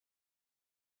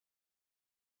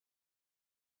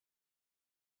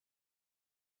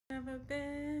never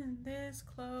been this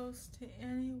close to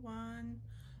anyone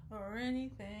or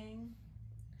anything.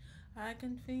 I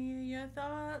can feel your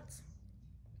thoughts.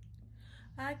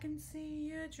 I can see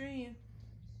your dream.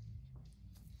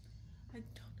 I don't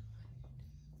know.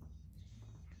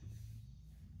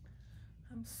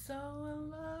 I'm so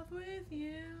in love with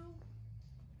you.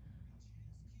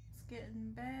 It's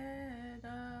getting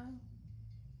better.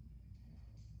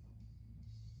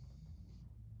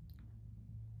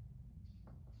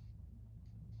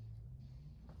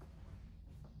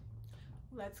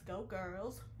 Let's go,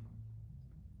 girls.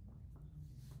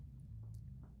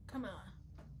 Come on.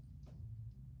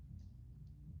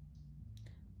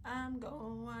 I'm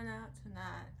going out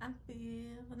tonight. I'm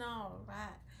feeling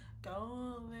alright.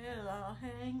 Go a little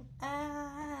hang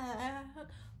out.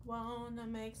 Wanna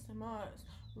make some noise.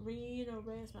 Read or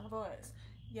raise my voice.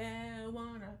 Yeah,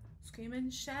 wanna scream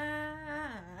and shout.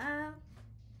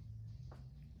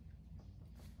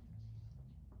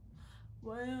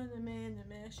 Well, the man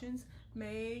dimensions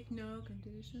make no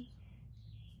conditions.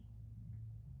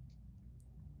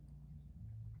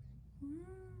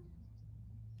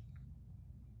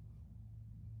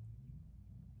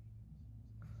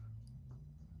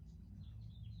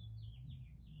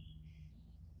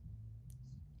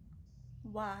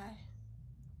 Why?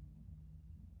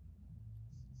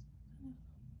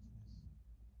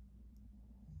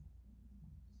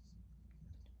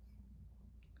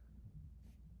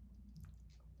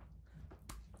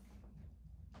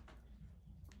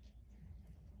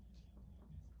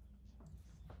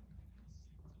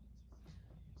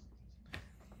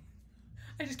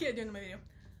 I just can't do it in my video.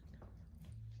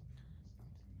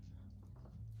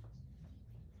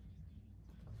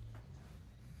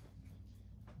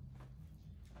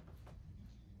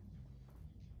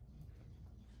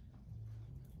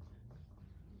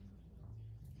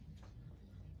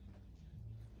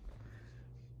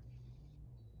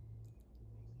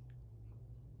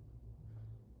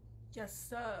 Yes,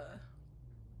 sir.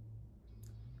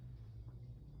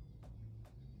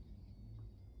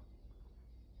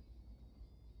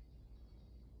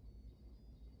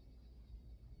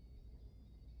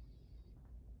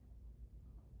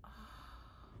 Oh.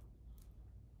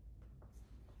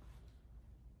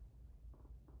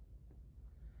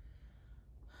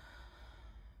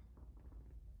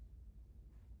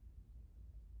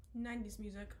 90s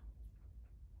music.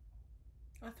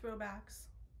 Or throwbacks.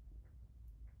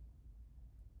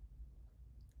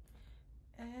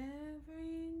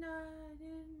 Every night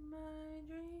in my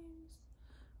dreams,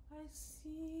 I see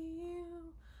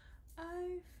you,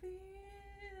 I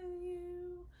feel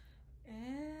you,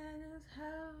 and it's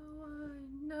how I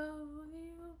know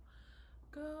you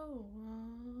go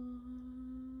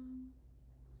on.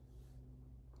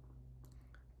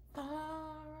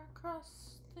 Far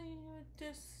across the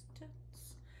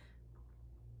distance,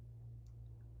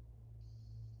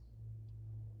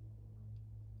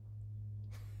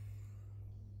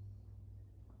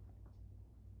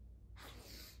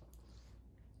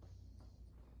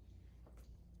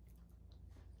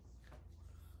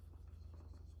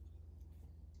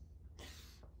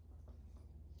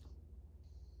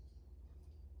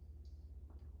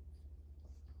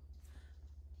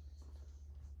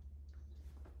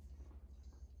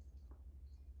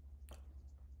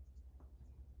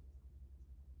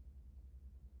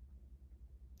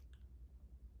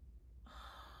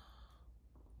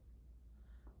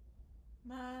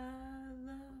 my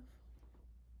love,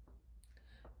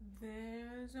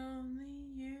 there's only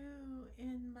you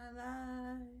in my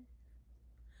life.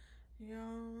 The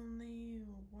only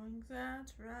one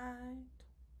that's right.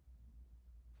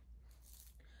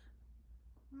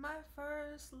 My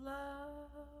first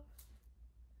love.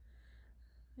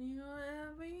 You're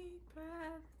every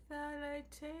breath that I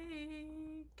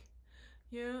take.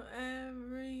 You're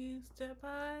every step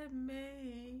I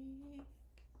make.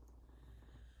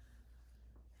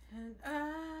 And I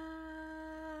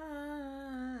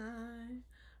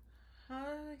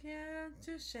get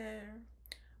to share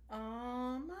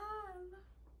all my love.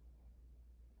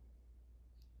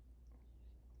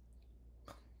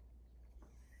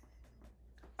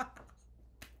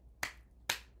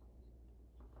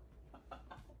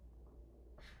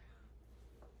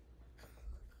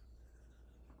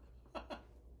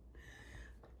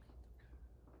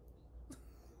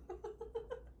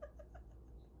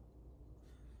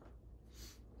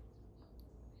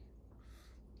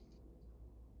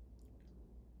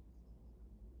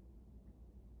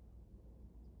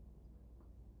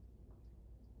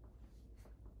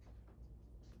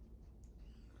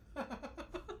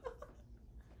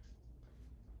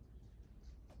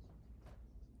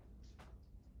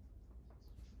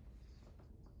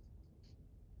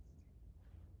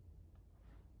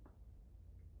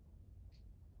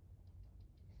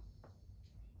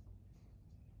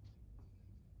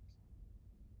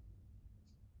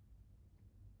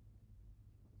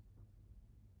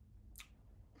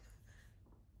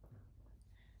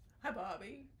 Hi,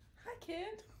 Bobby. Hi,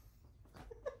 kid.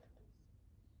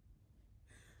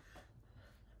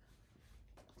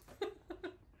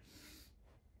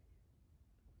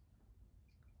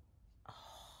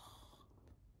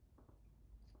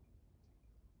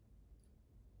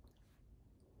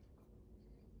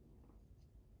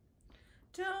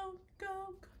 Don't go.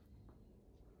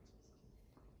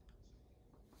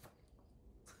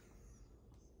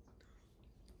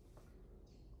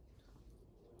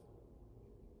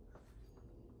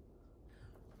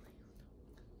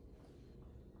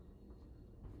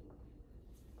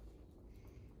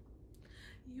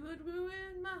 You would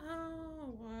ruin my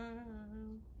whole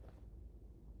world.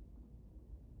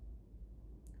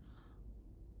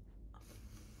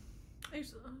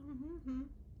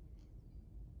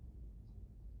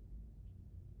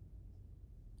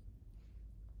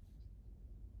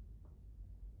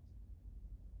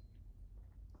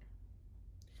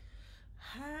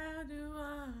 How do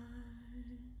I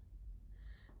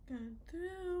get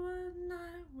through a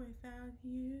night without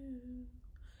you?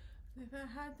 If I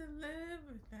had to live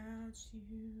without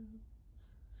you,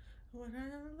 what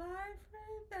kind of life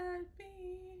would that be?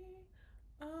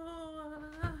 Oh,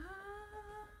 I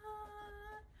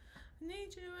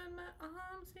need you in my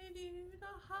arms, need you to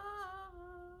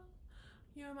hold.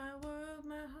 You're my world,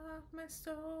 my heart, my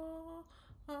soul.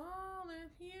 All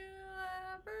if you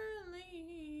ever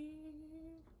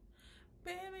leave,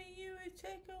 baby, you would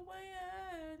take away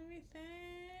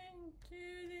everything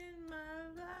good in my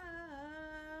life.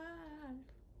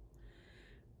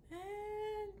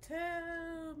 And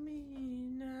tell me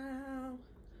now,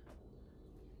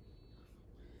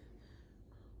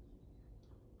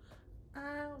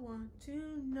 I want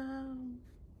to know.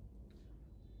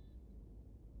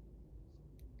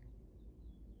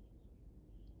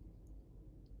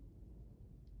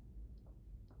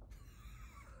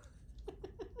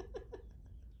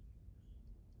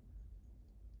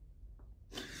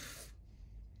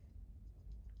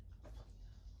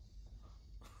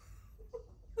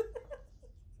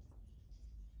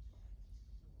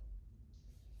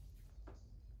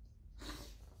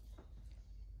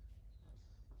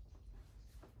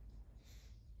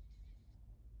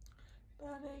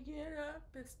 Gotta get up,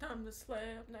 it's time to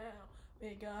slam now. We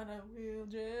got a real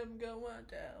jam going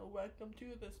down. Welcome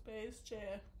to the space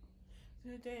jam.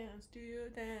 To dance, do your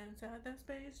dance at the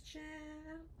space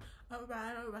jam.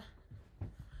 Alright, alright.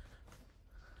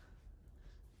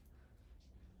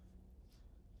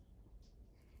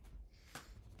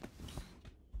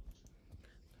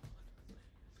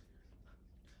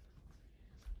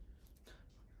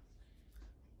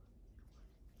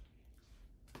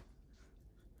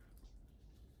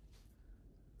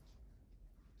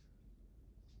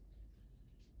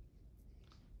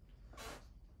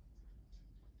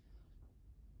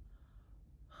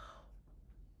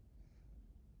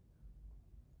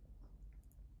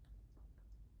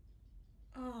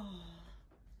 Oh.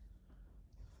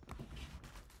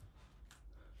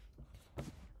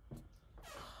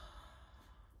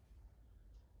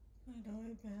 I know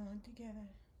we've been on together.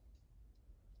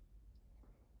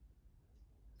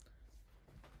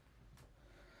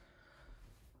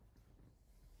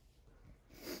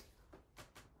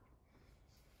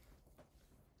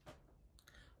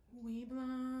 We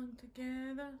belong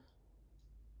together,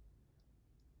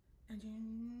 and you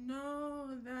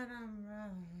know that I'm right.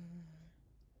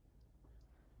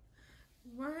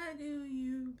 Why do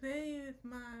you play with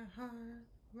my heart?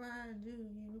 Why do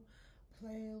you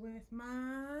play with my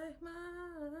mind?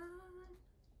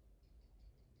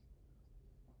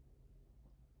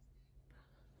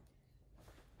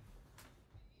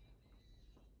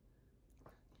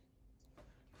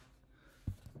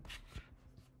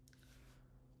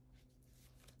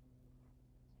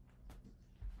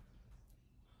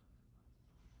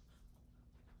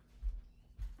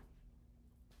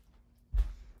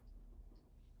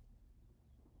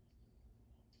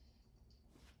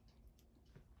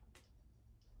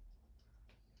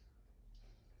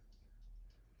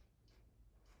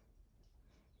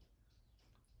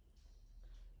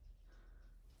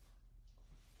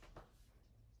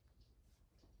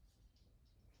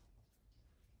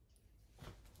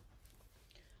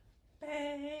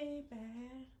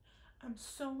 Baby, I'm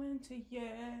so into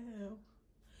you.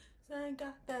 I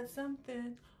got that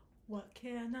something. What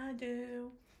can I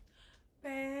do?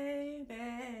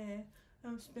 Baby,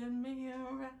 I'm spinning me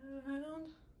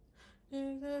around.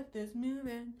 The earth is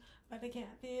moving, but I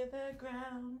can't feel the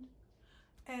ground.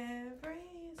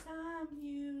 Every time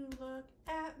you look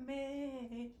at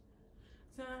me,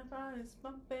 somebody's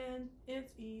bumping,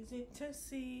 it's easy to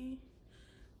see.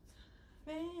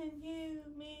 When you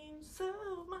mean so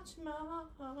much more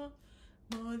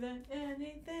More than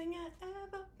anything I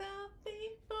ever felt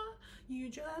before. You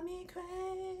drive me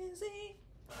crazy.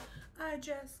 I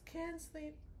just can't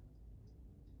sleep.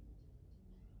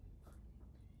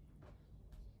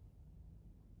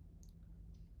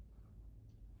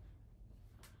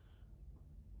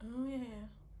 Oh yeah.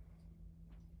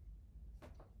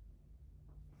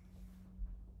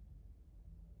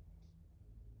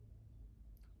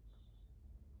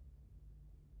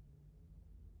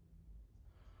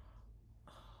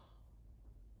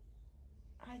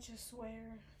 I just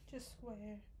swear. Just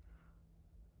swear.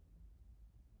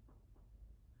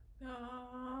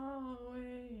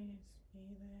 Always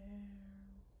be there.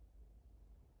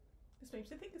 This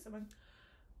makes me think of someone.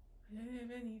 I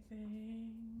live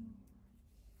anything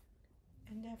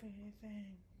and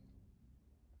everything.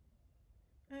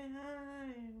 And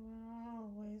I will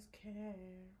always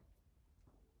care.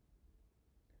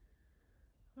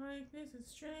 Likeness and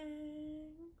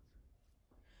strength,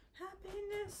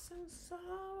 happiness and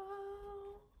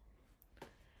sorrow.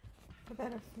 For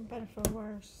better for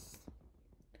worse.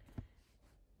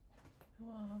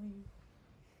 I'll you.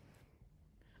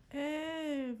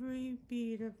 Every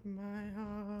beat of my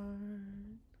heart.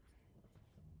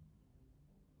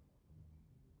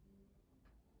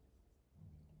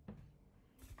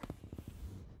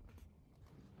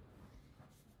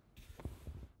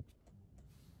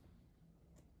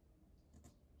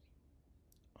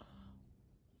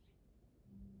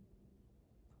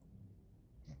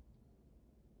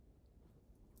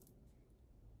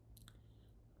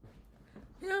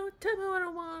 Tell me what I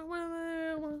want, what I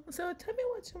really want. So tell me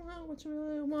what you want, what you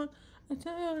really want. I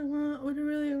tell you what I want, what I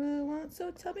really, really want. So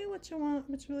tell me what you want,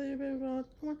 what you really, really want.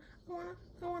 I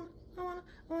want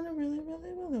to really,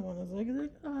 really, really want. It's like,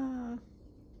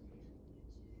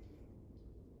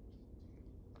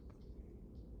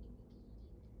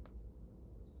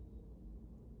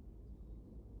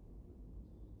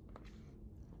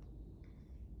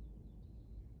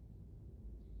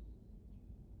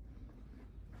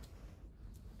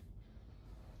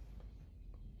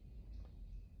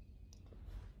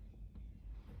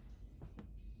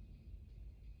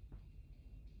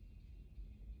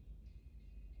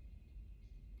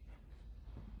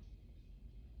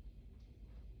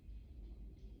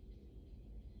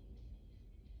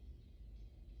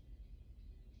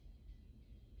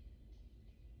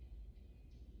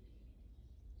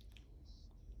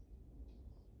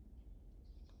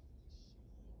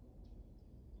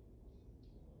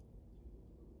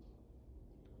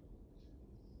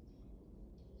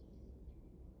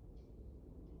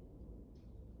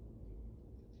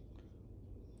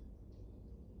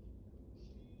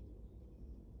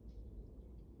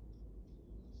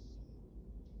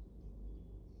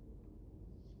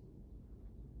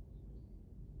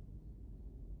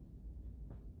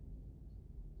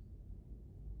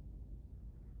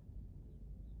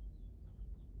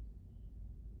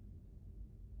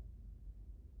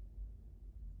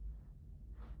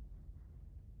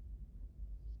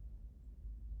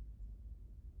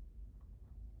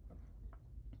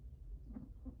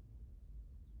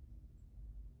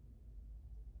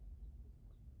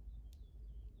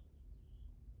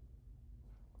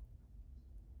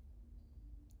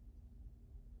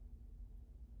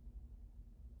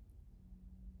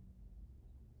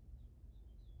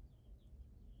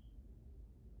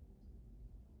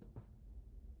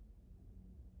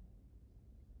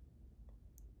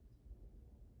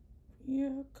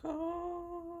 your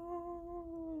call.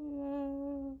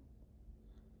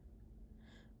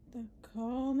 The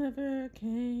call never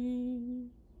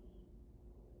came.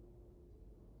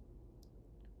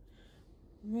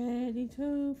 Ready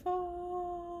to fall.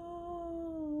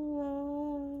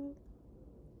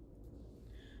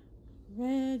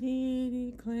 Ready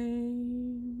to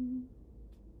claim.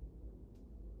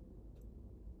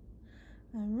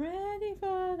 I'm ready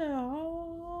for the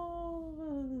all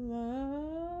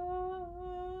love.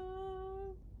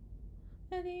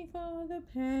 Ready for the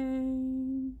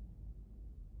pain.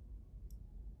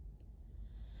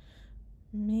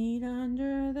 Meet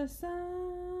under the sun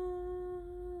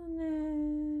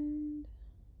and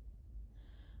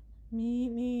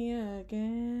meet me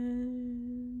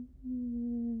again.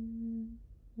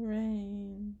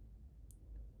 Rain.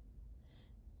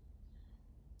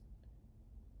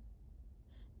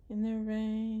 In the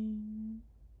rain.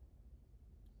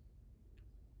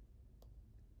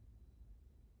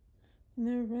 In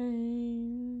the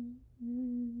rain.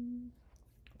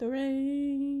 The rain.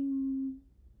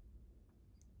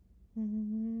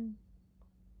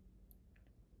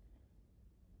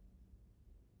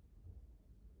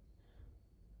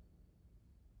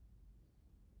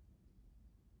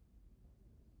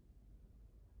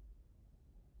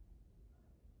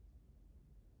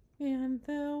 and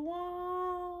the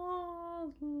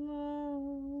walls of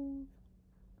love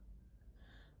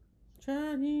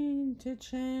trying to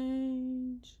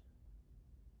change.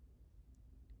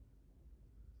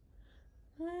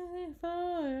 Waiting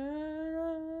for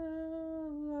your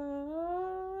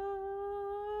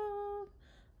love.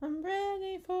 I'm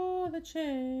ready for the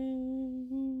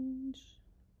change.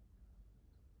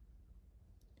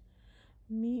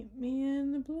 Meet me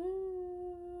in the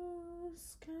blue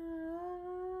sky.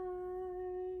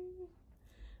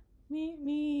 Meet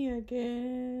me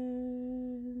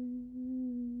again.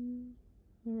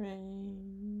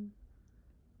 Rain.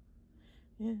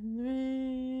 In the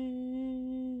rain.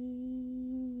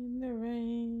 The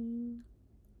rain.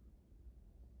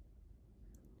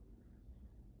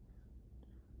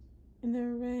 In the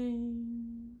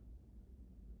rain.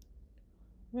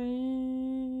 Rain.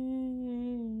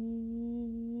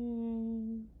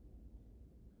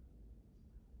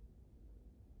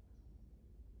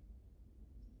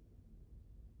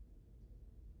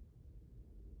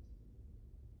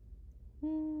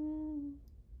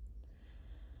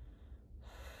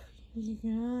 You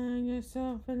find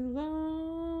yourself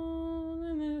alone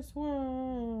in this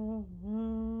world.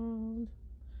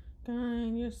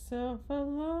 Find yourself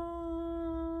alone.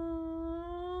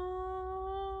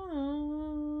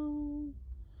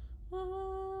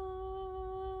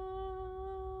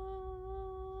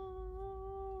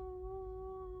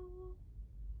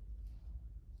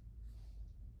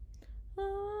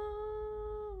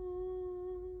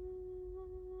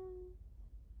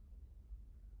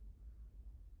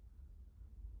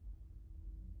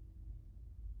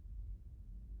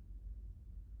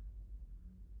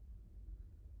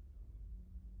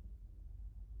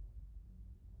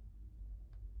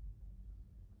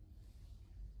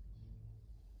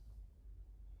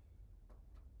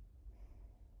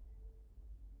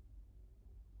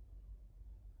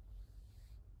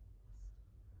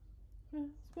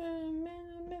 It's been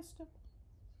a Mr.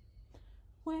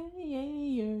 Way,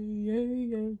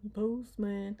 yeah,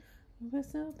 postman.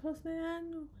 Mr.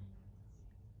 Postman.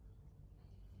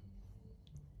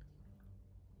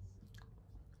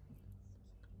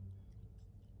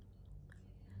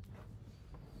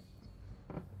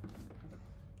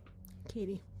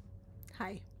 Katie.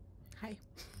 Hi.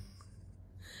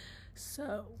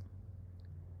 So,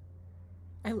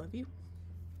 I love you.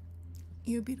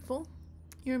 You're beautiful.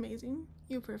 You're amazing.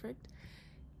 You're perfect.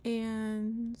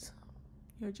 And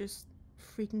you're just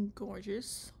freaking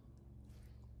gorgeous.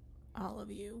 All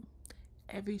of you.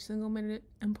 Every single minute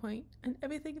and point and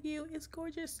everything of you is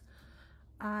gorgeous.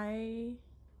 I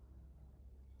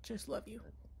just love you.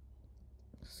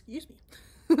 Excuse me.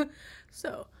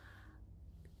 So,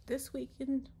 this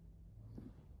weekend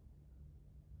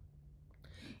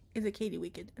is a Katie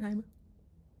weekend, and I'm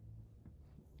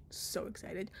so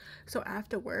excited. So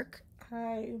after work,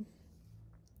 I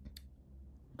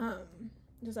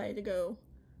decided to go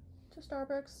to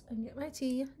Starbucks and get my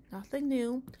tea. Nothing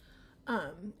new.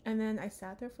 And then I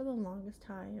sat there for the longest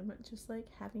time, just like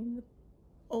having the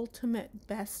ultimate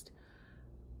best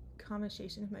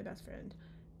conversation with my best friend.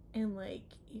 And like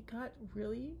it got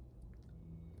really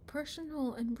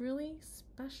personal and really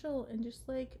special, and just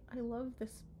like I love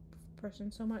this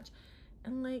person so much,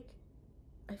 and like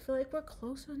I feel like we're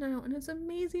closer now, and it's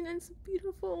amazing and it's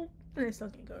beautiful, and I still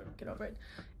can't get over it.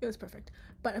 It was perfect,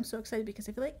 but I'm so excited because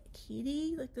I feel like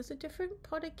Katie, like there's a different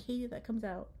part of Katie that comes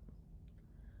out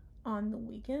on the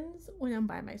weekends when I'm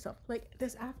by myself. Like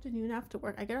this afternoon after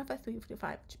work, I get off at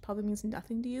 3:45, which probably means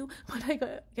nothing to you, but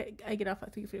I get off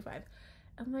at 3:45,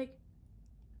 and like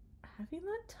having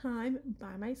that time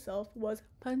by myself was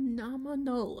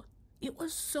phenomenal. It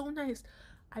was so nice.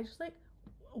 I just like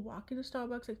walk into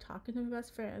Starbucks, like talking to my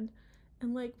best friend,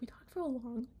 and like we talked for a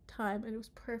long time, and it was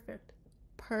perfect.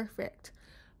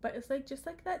 But it's like just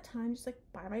like that time just like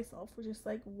by myself was just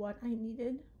like what I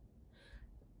needed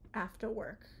after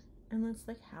work, and it's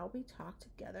like how we talked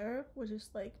together was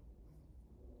just like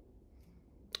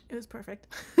it was perfect.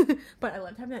 But I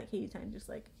loved having that Katie time, just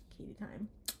like Katie time.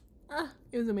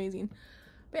 It was amazing.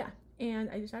 But yeah, and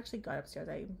I just actually got upstairs.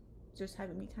 I just had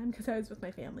a me time because I was with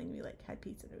my family and we like had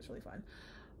pizza and it was really fun.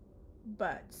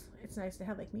 But it's nice to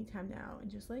have like me time now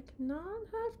and just like not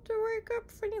have to wake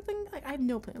up for anything. Like I have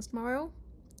no plans tomorrow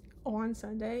or on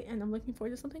Sunday, and I'm looking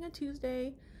forward to something on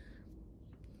Tuesday.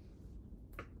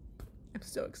 I'm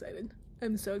so excited.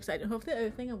 Hopefully the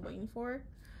other thing I'm waiting for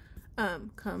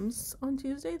comes on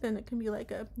Tuesday, then it can be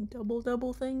like a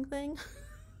double thing.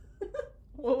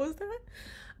 What was that?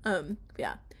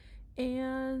 Yeah.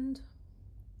 And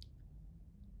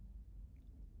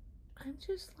I'm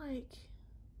just like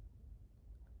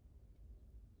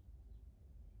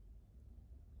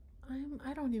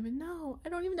I don't even know. I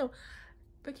don't even know.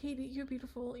 But Katie, you're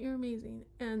beautiful. You're amazing.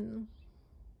 And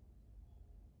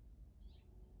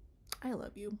I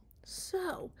love you.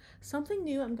 So, something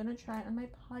new I'm going to try on my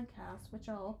podcast, which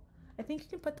I think you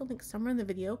can put the link somewhere in the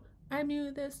video. I'm new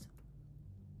to this.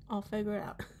 I'll figure it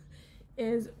out.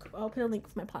 I'll put a link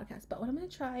for my podcast. But what I'm going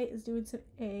to try is doing some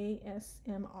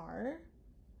ASMR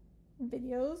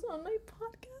videos on my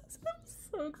podcast. I'm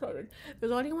so excited.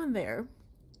 There's already one there.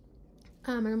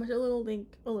 And I'm going to put a little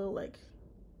link, like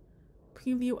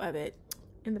preview of it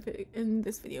in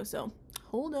this video. So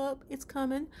hold up, it's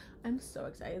coming. I'm so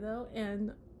excited though,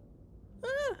 and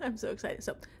I'm so excited.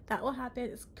 So that will happen.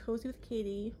 It's Cozy with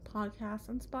Katie podcast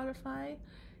on Spotify,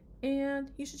 and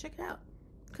you should check it out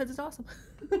because it's awesome.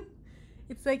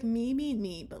 It's like me being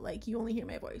me, but like you only hear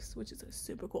my voice, which is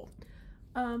super cool.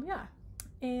 Yeah,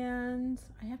 and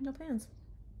I have no plans.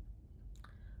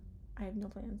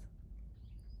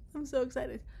 I'm so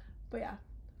excited. But yeah,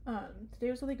 today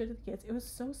was really good with the kids. It was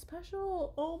so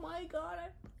special. Oh my god, I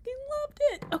fucking loved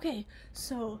it. Okay,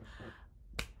 so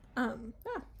yeah,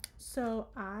 so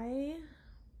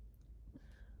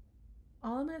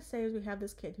all I'm gonna say is we have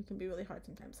this kid who can be really hard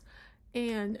sometimes,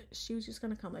 and she was just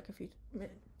gonna come like a few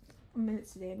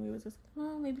minutes today, and we was just like,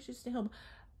 oh, maybe we should stay home.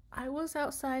 I was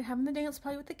outside having the dance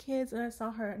party with the kids, and I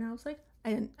saw her, and I was like,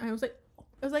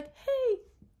 hey,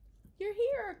 you're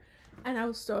here. And I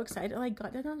was so excited. I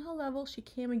got down on her level. She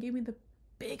came and gave me the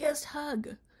biggest hug.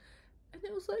 And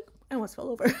it was like, I almost fell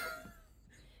over. It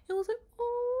was like,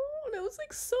 oh, and I was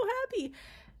like so happy.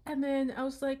 And then I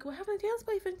was like, we're having a dance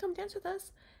party, you can come dance with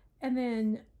us. And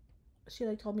then she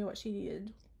like told me what she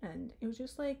needed. And it was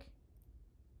just like,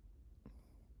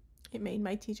 it made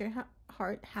my teacher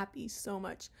heart happy so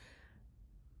much.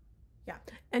 Yeah.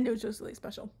 And it was just really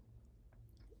special.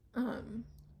 But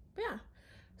yeah.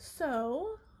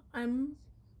 So I'm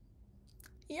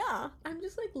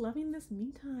just like loving this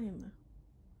me time.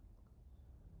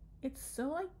 It's so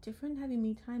like different having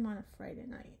me time on a Friday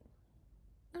night.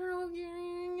 I don't know if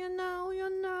you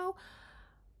know.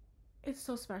 It's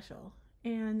so special,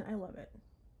 and I love it.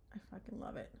 I fucking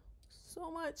love it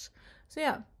so much. So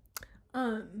yeah,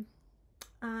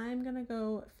 I'm gonna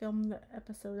go film the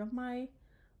episode of my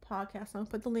podcast. I'll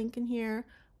put the link in here.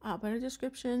 I'll put not a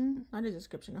description.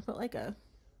 I'll put like a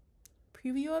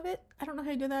preview of it. I don't know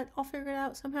how to do that. I'll figure it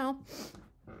out somehow.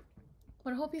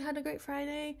 But I hope you had a great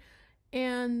Friday.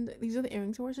 And these are the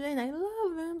earrings I wore today, and I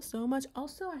love them so much.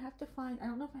 Also, I have to find, I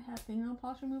don't know if I have fingernail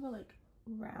polish remover like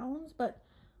rounds, but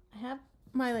I have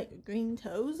my like green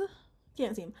toes.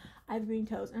 Can't see them. I have green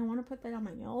toes, and I want to put that on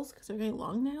my nails because they're getting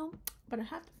long now. But I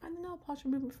have to find the nail polish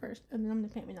remover first, and then I'm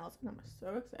gonna paint my nails, and I'm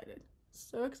so excited.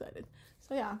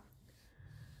 So yeah.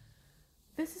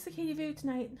 This is the Katie video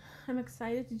tonight. I'm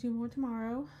excited to do more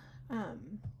tomorrow. I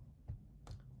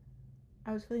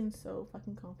was feeling so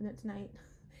fucking confident tonight.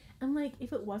 And like,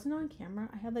 if it wasn't on camera,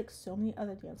 I had like so many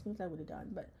other dance moves I would have done,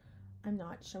 but I'm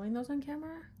not showing those on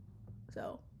camera.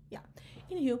 So yeah.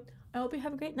 Anywho, I hope you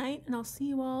have a great night, and I'll see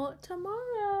you all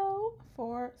tomorrow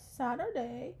for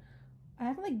Saturday. I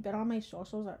haven't like been on my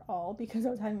socials at all because I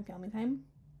was having family time.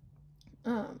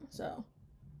 So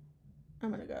I'm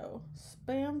gonna go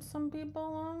spam some people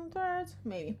on that,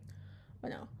 maybe, but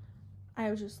no.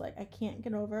 I was just like, I can't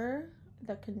get over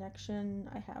the connection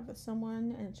I have with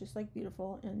someone, and it's just like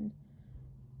beautiful and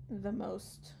the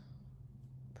most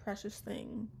precious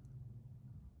thing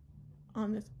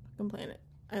on this fucking planet.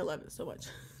 I love it so much.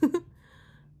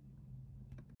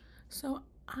 So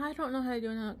I don't know how to do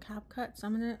a CapCut, so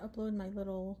I'm gonna upload my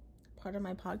little part of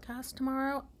my podcast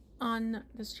tomorrow on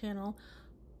this channel.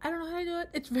 I don't know how to do it.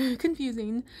 It's very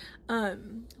confusing,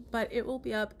 but it will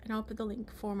be up, and I'll put the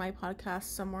link for my podcast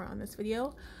somewhere on this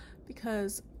video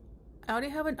because I already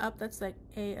have one up that's like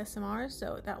ASMR,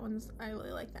 so I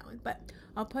really like that one, but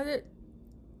I'll put it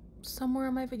somewhere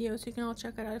in my video so you can all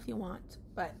check it out if you want.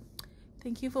 But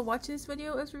thank you for watching this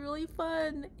video. It was really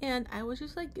fun, and I was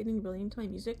just like getting really into my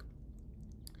music,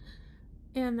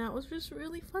 and that was just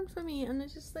really fun for me. And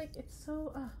it's just like, it's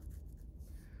so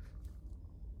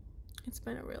it's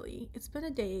been a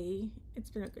good day.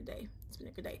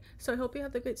 So I hope you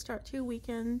have a great start to your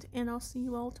weekend, and I'll see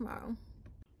you all tomorrow.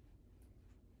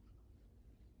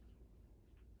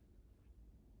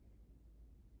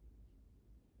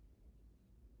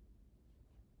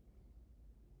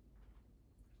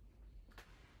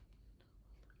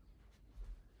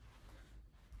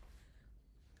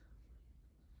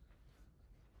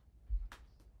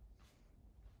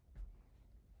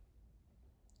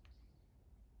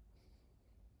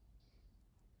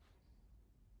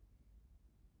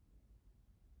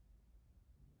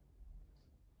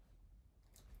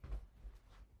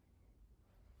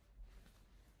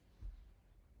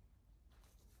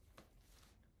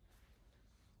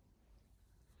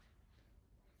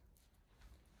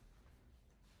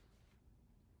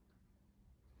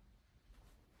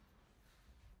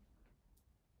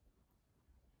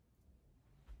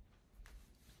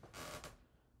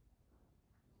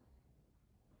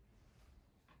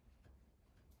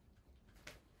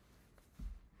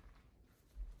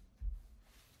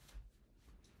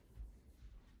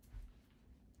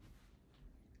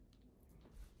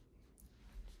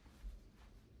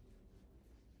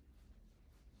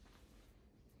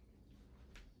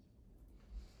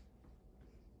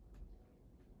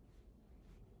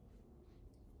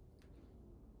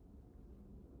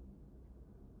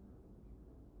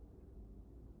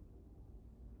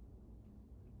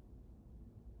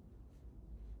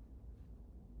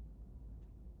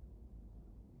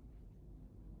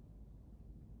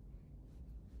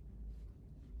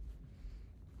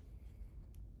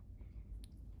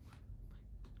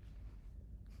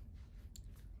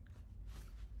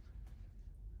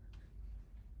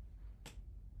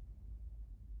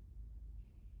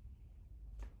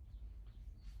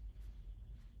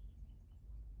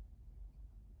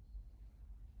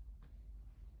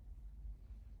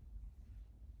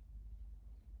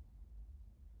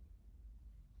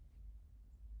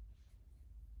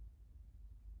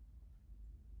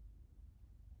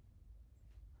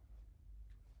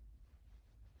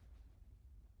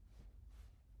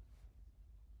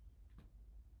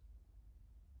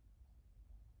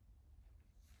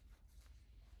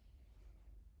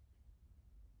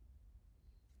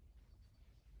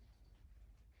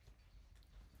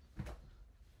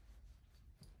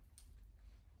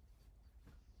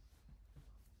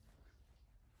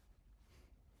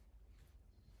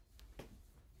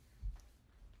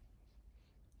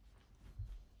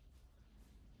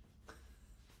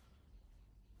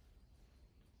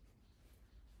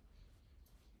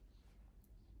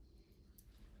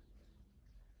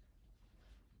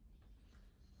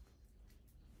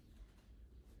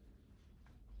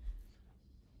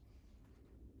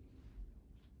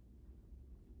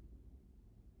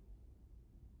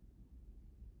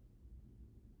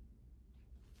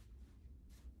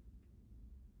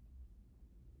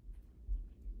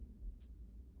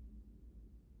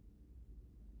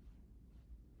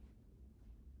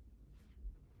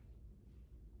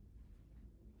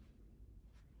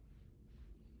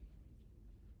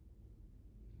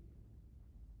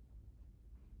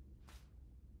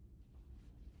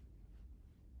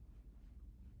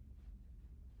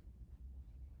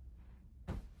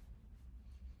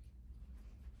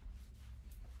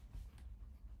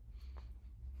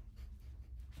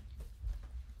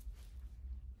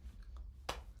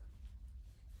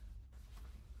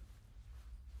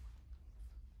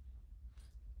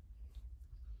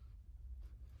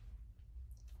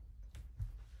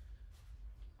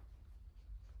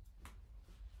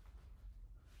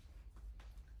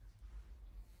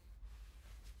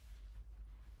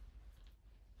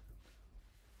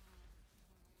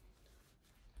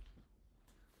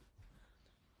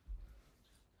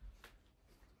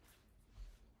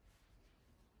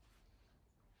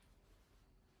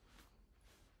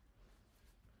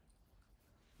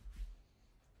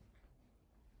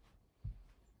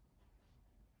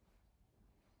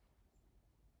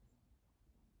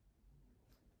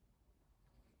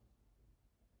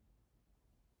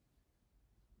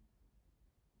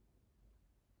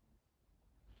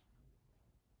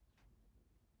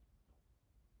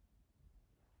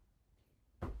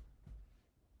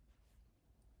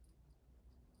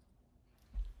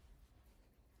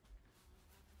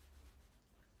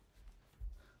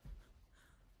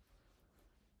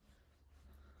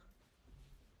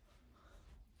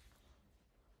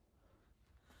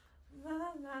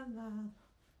 love.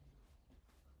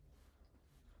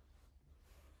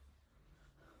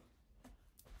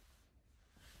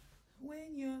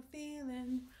 When you're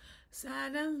feeling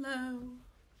sad and low,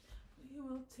 we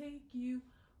will take you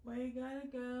where you gotta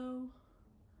go.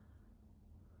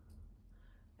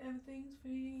 Everything's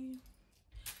free.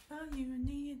 All you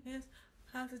need is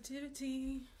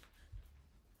positivity.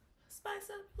 Spice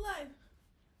up life.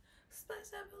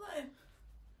 Spice up life.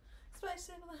 Spice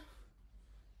up life.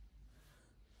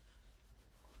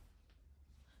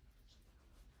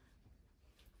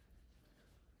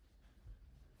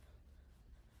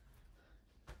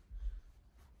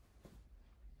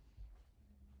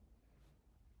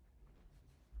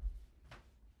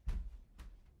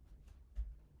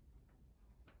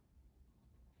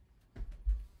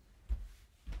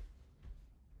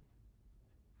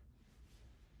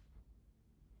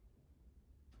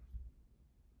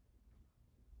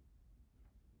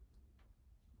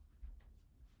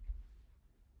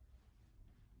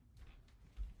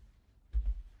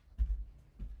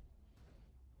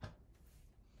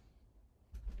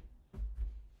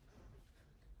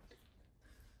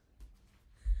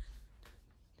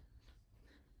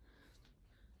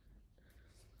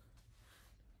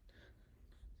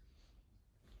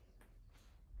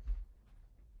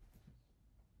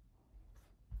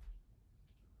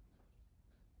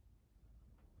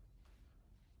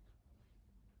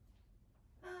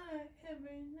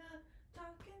 Every night,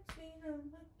 talking sweet,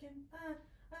 I'm looking fine.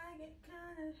 I get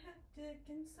kinda hectic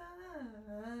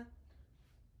inside.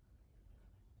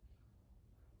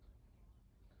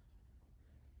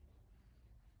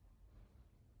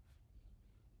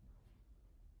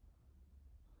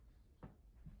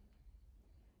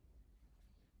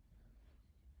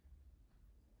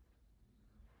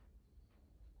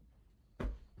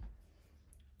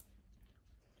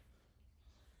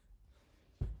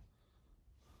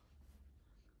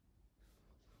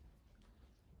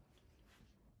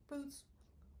 Boots.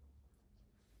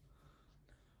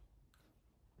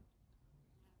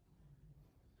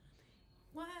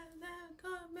 Why that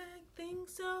could make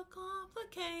things so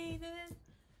complicated?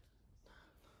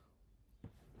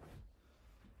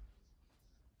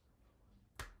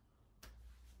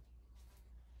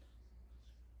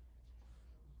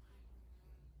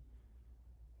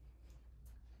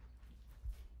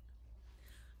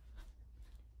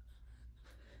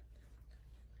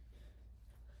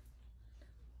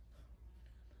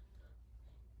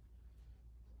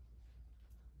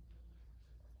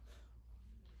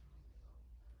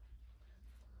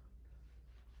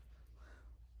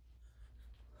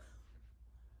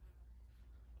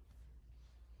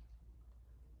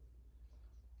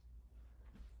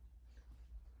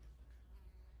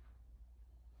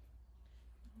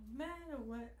 No matter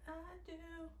what I do,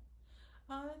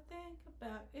 all I think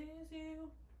about is you.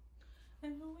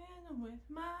 And when I'm with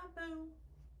my boo.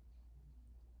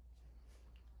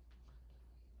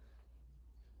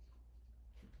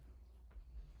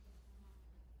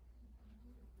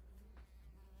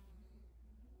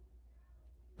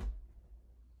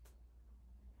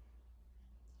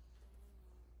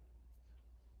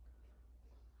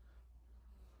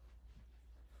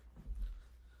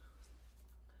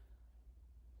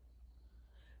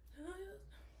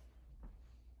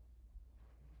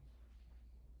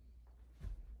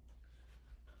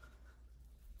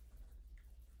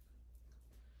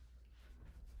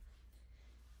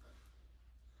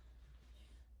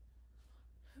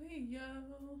 We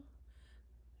go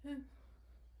and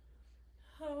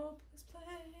hopeless play.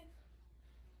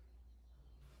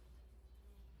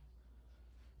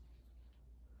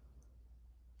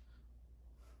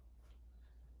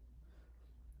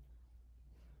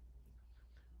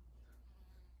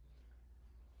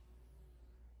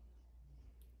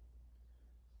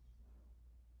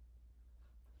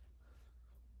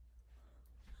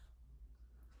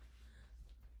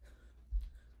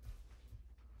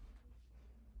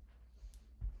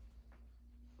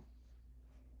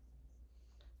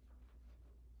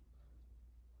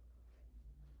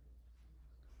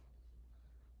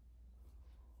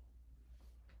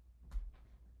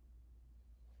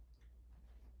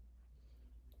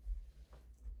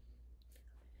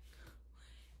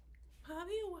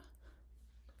 Bobby,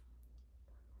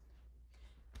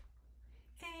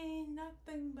 ain't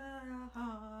nothing but a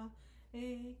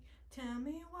heartache. Tell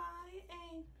me why it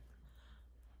ain't.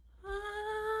 I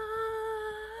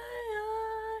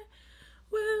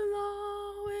will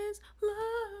always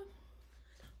love.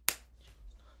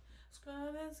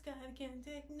 Scrubbers, God can't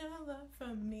take no love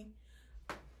from me.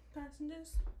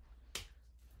 Passengers,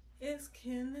 it's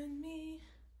killing me.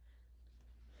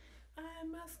 I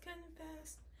must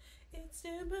confess, it's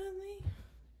to believe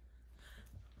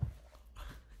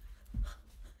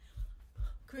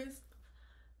Chris.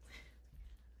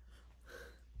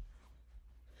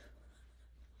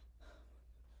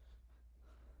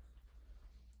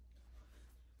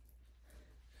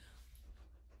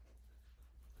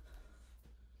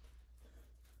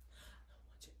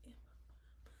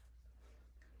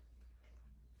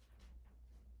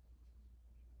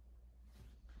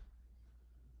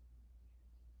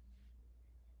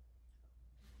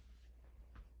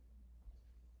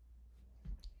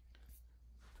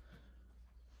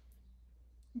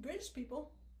 British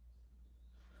people.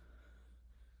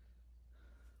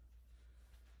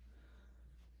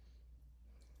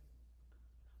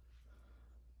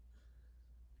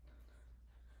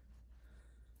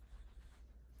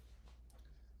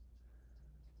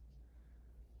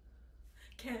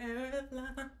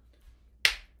 Caroline.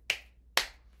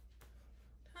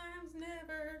 Times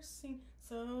never seem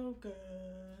so good.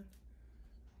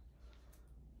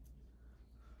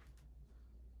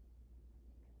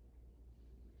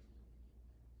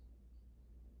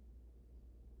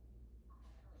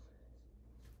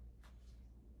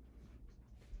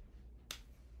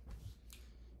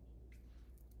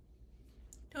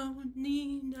 Don't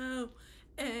need no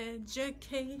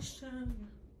education.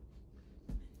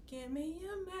 Give me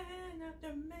a man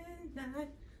after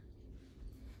midnight.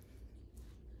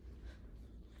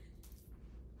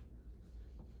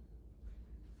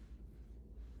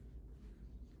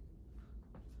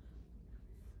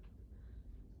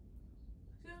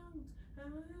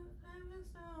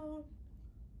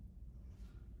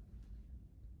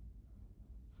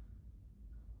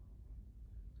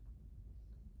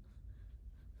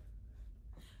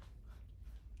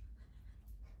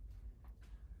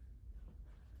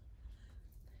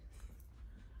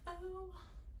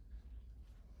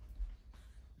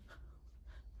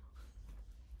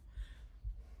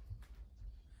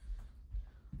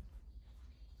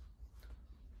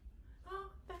 Oh,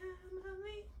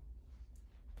 family.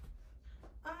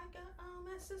 I got all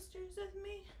my sisters with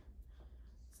me.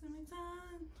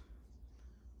 Summertime.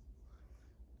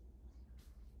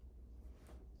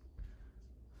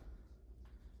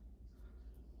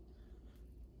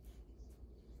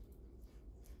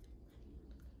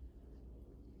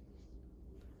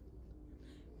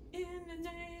 In the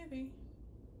Navy.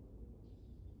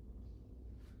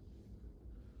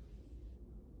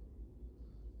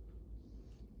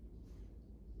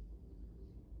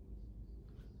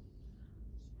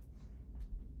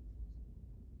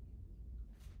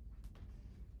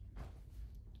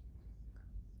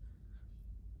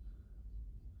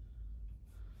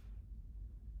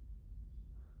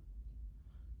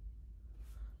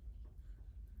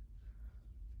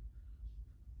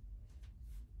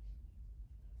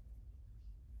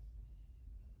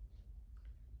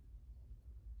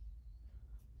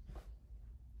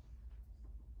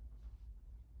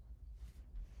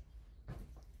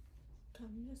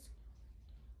 Communist.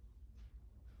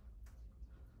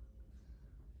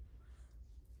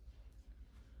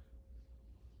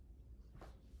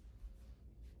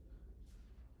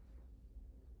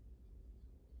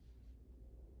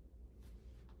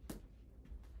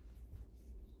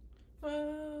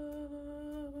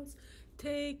 Rose,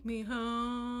 take me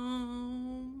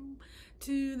home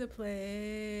to the place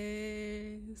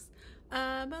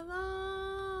I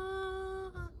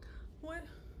belong. Where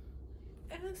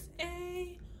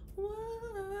S.A.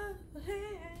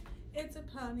 It's a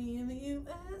party in the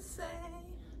USA.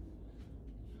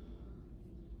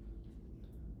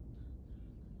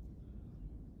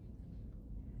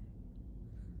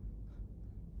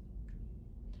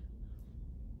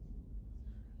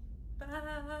 Bye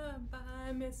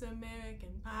bye, Miss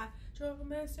American Pie. Drove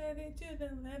my Chevy to the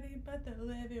levee, but the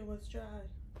levee was dry.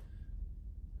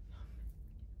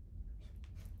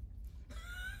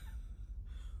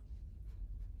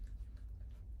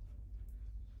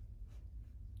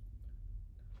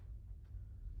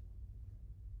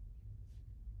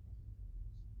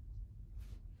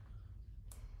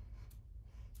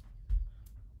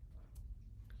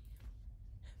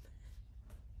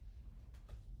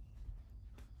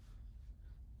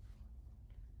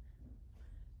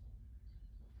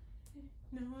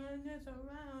 No one is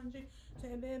around you.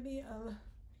 Say, baby,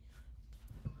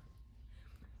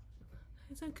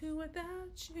 it's okay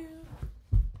without you.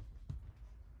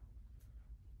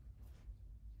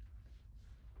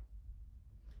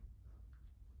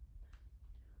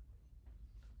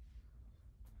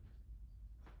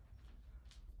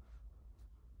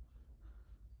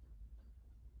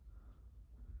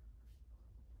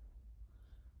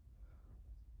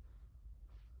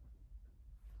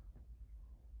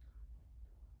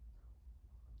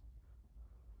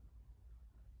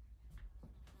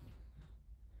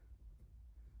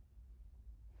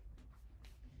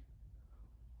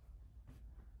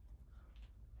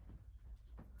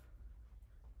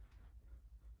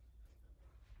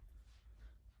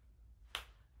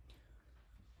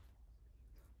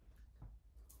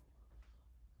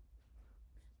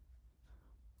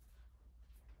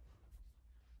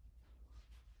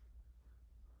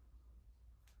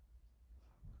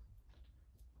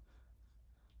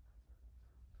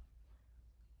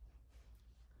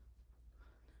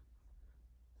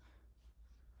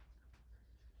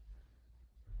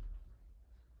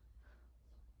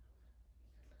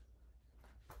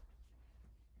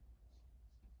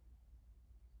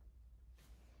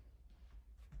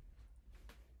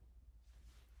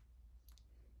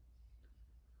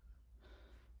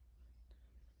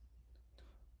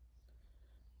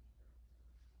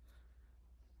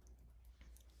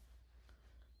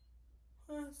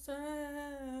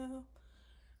 myself,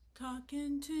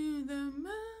 talking to the moon.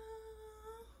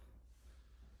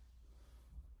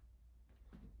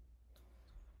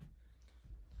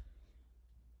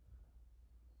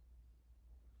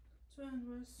 When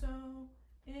we're so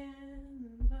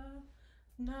in love,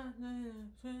 not the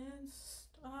prince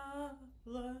of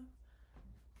love.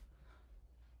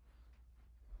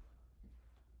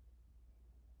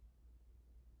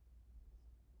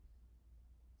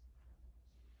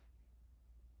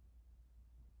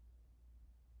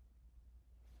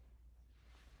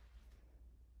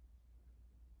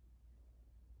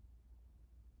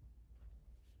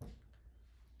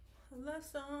 A love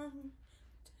song.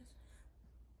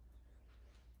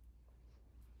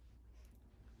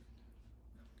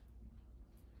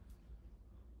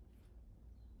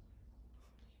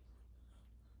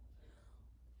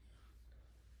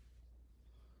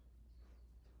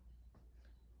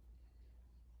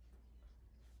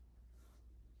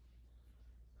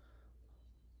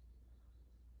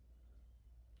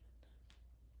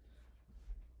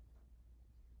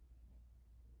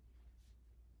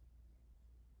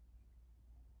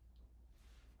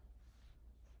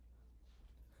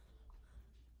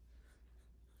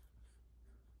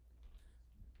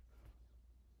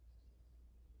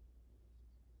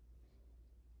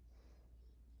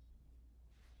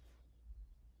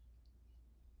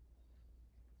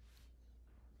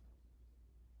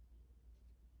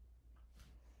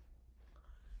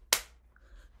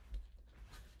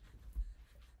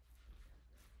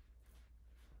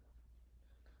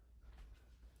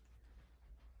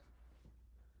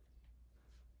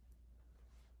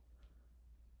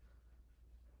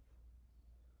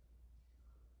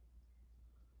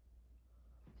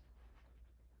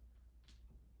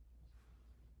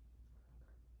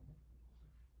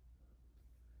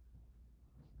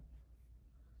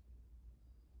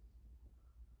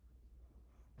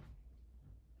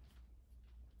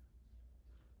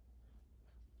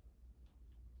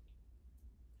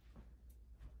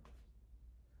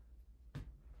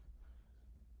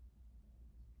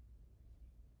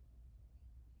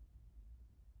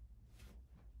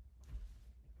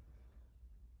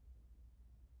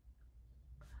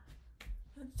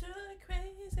 I'm totally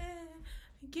crazy.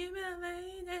 Give me a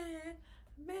lady.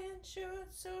 Man,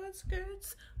 shorts, short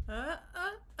skirts.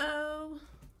 Oh.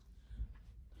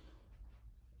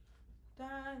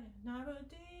 Die, never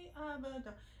die, aber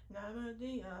da, never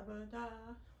die, aber da.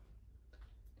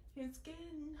 It's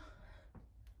getting.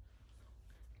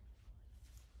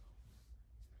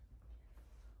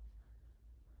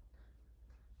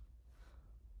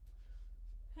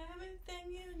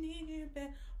 Everything you need, you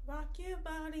better rock your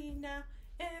body now.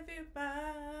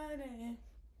 Everybody,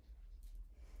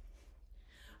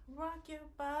 rock your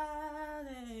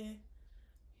body.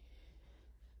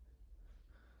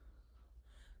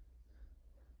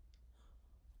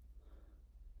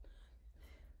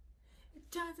 It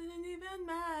doesn't even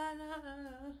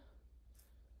matter.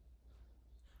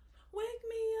 Wake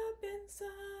me up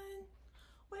inside.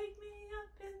 Wake me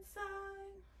up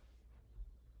inside.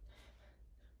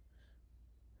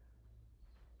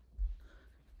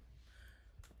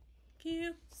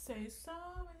 You say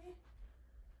sorry.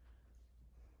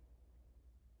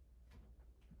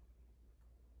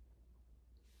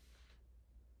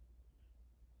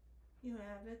 You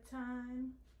have the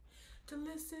time to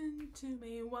listen to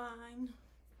me whine.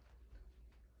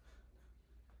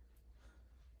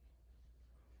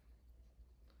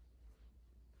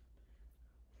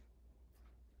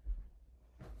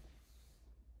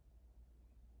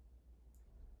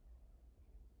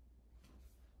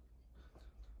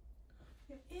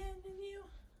 You're in and you.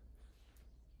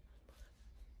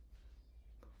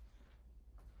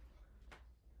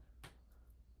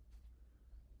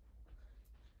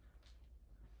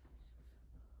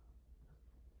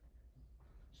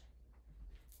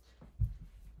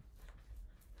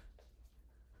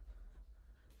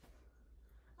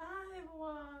 I'd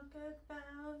walk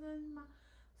 1,000 miles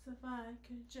if I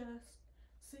could just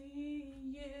see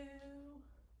you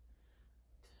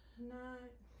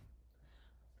tonight.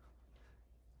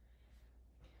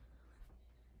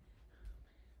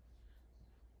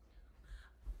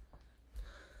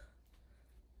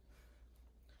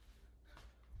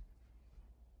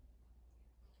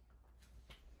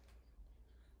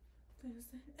 There's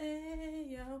an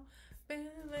Ayo,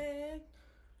 Billy.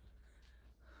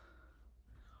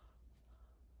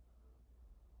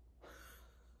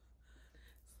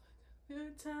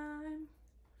 Good time.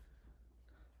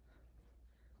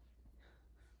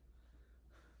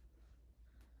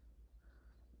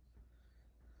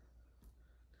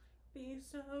 Be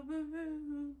so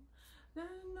rude. I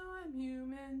know I'm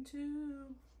human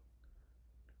too.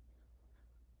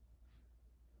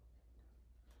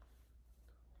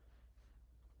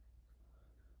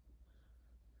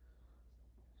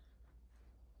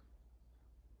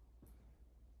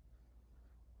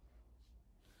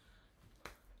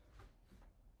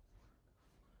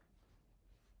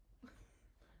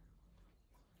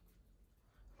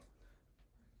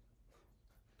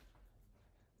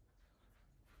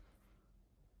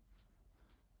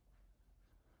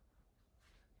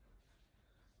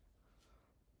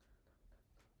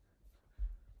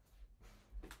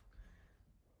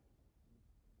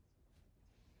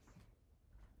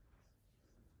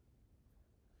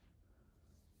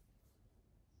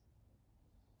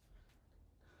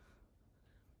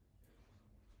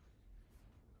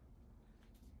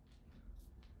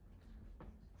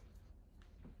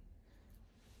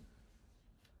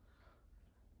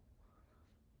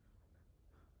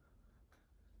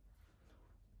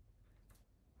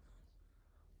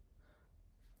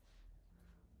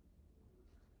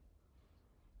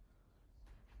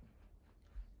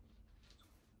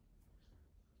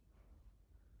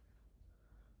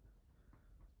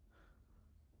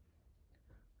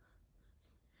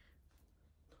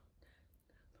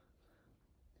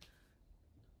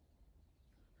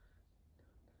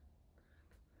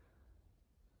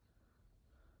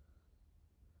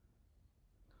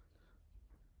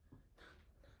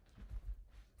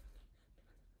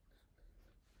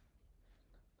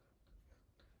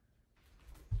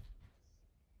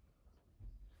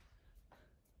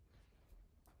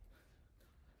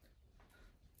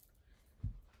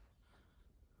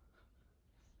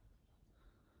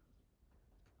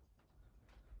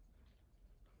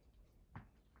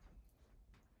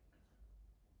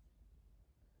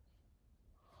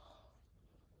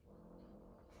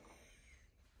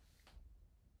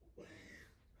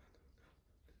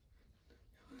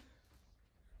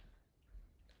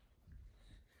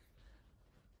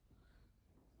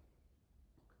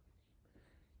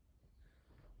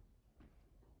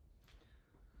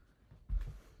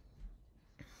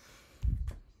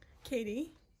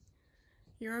 Katie.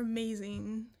 You're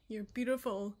amazing. You're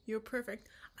beautiful. You're perfect.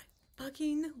 I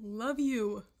fucking love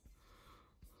you.